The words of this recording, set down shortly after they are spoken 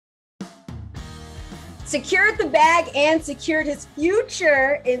secured the bag and secured his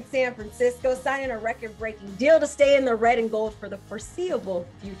future in San Francisco, signing a record-breaking deal to stay in the red and gold for the foreseeable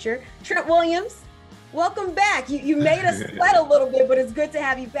future. Trent Williams, welcome back. You made us sweat a little bit, but it's good to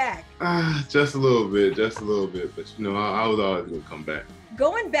have you back. Just a little bit. But I was always going to come back.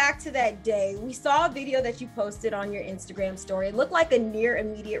 Going back to that day, we saw a video that you posted on your Instagram story. It looked like a near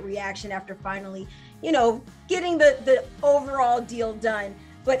immediate reaction after finally, getting the overall deal done.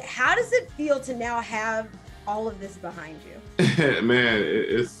 But how does it feel to now have all of this behind you? Man,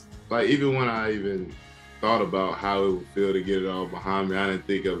 it's like, even when I even thought about how it would feel to get it all behind me, I didn't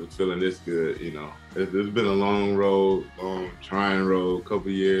think of it feeling this good. It's been a long road, trying road, couple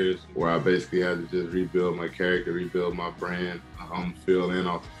years where I basically had to just rebuild my character, rebuild my brand on the field and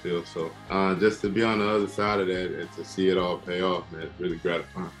off the field. So just to be on the other side of that and to see it all pay off, man, it's really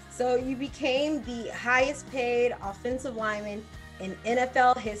gratifying. So you became the highest paid offensive lineman in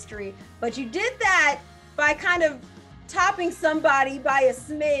NFL history, but you did that by kind of topping somebody by a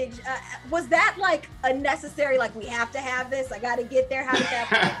smidge. Was that like a necessary, like, we have to have this, I got to get there? How did that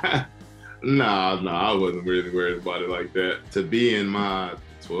happen? No, I wasn't really worried about it like that. To be in my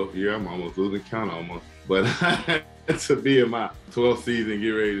 12th year, I'm almost losing count almost, but to be in my 12th season, get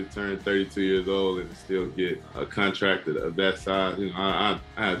ready to turn 32 years old and still get a contract of that size, I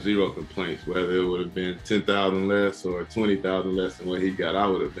have zero complaints. Whether it would have been 10,000 less or 20,000 less than what he got, I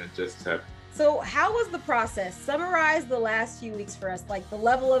would have been just as happy. So how was the process? Summarize the last few weeks for us, like the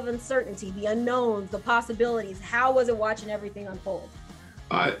level of uncertainty, the unknowns, the possibilities. How was it watching everything unfold?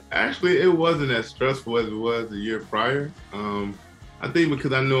 Actually, it wasn't as stressful as it was the year prior. I think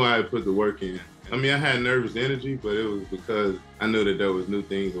because I knew I had put the work in. I had nervous energy, but it was because I knew that there was new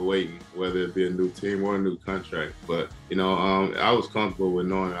things awaiting, whether it be a new team or a new contract. But, I was comfortable with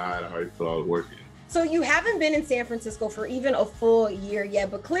knowing I had already put all the work in. So you haven't been in San Francisco for even a full year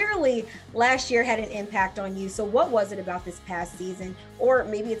yet, but clearly last year had an impact on you. So what was it about this past season, or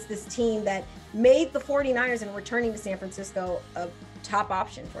maybe it's this team, that made the 49ers and returning to San Francisco a top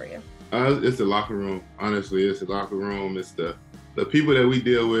option for you? It's the locker room. Honestly, it's the locker room. It's the people that we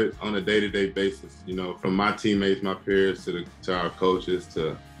deal with on a day-to-day basis, from my teammates, my peers, to our coaches,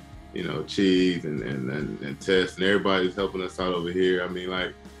 to, Cheese and Tess, and everybody's helping us out over here.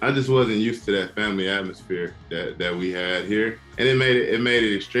 I just wasn't used to that family atmosphere that we had here. And it made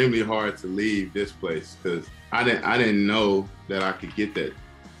it extremely hard to leave this place, because I didn't know that I could get that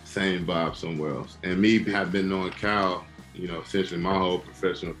same vibe somewhere else. And me have been knowing Cal, essentially my whole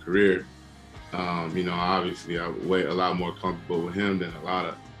professional career, obviously I'm a lot more comfortable with him than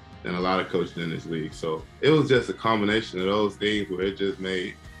a lot of coaches in this league. So it was just a combination of those things where it just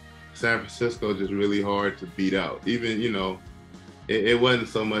made San Francisco just really hard to beat out. Even, it wasn't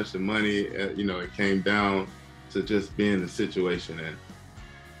so much the money, it came down to just being the situation. And,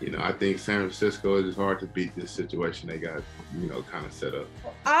 I think San Francisco is just hard to beat this situation they got, kind of set up.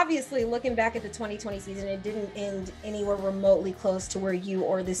 Obviously, looking back at the 2020 season, it didn't end anywhere remotely close to where you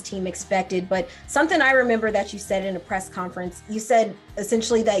or this team expected. But something I remember that you said in a press conference, you said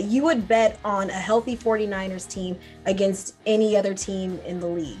essentially that you would bet on a healthy 49ers team against any other team in the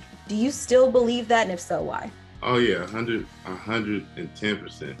league. Do you still believe that? And if so, why? Oh yeah,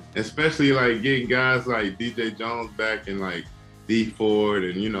 110%. Especially like getting guys like DJ Jones back and like D Ford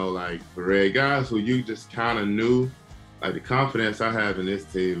and like Red, guys who you just kind of knew. Like, the confidence I have in this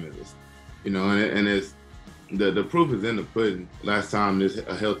team is, and it's the proof is in the pudding. Last time this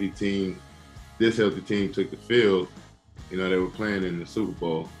healthy team took the field, they were playing in the Super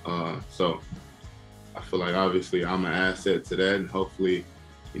Bowl. So I feel like obviously I'm an asset to that, and hopefully,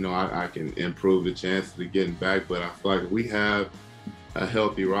 I can improve the chances of getting back. But I feel like if we have a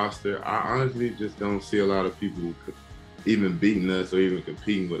healthy roster, I honestly just don't see a lot of people even beating us or even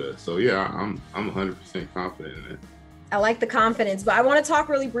competing with us. So yeah, I'm 100% confident in it. I like the confidence, but I want to talk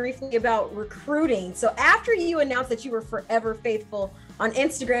really briefly about recruiting. So after you announced that you were forever faithful on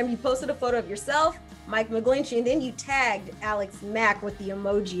Instagram, you posted a photo of yourself, Mike McGlinchey, and then you tagged Alex Mack with the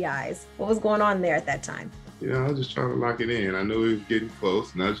emoji eyes. What was going on there at that time? I was just trying to lock it in. I knew we was getting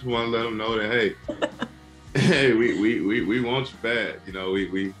close, and I just want to let them know that, hey, we want you bad.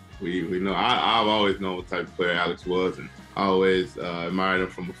 We know. I've always known what type of player Alex was, and I always admired him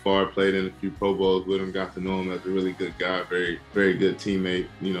from afar. Played in a few Pro Bowls with him. Got to know him as a really good guy, very, very good teammate.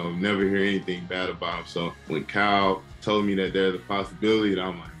 Never hear anything bad about him. So when Kyle told me that there's a possibility,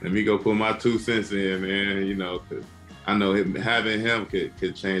 I'm like, let me go put my 2 cents in, man. Because I know having him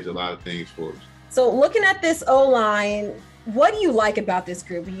could change a lot of things for us. So looking at this O-line, what do you like about this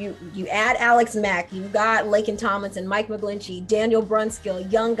group? You add Alex Mack, you've got Laken Tomlinson, Mike McGlinchey, Daniel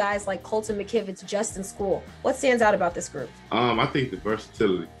Brunskill, young guys like Colton McKivitz, Justin School. What stands out about this group? I think the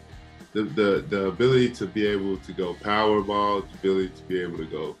versatility. the ability to be able to go power ball, the ability to be able to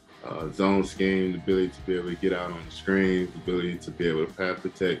go zone scheme, the ability to be able to get out on the screens, the ability to be able to pass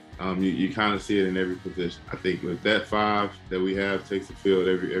protect. You kind of see it in every position. I think with that 5 that we have takes the field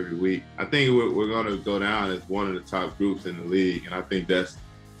every week, I think we're going to go down as one of the top groups in the league, and I think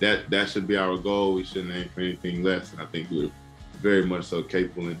that should be our goal. We shouldn't aim for anything less, and I think we're very much so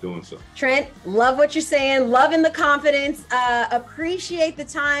capable in doing so. Trent, love what you're saying, loving the confidence, appreciate the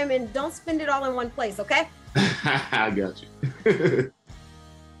time, and don't spend it all in one place, okay? I got you.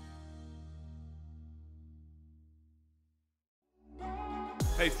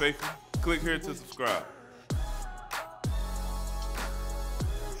 Hey, Faithful, click here to subscribe.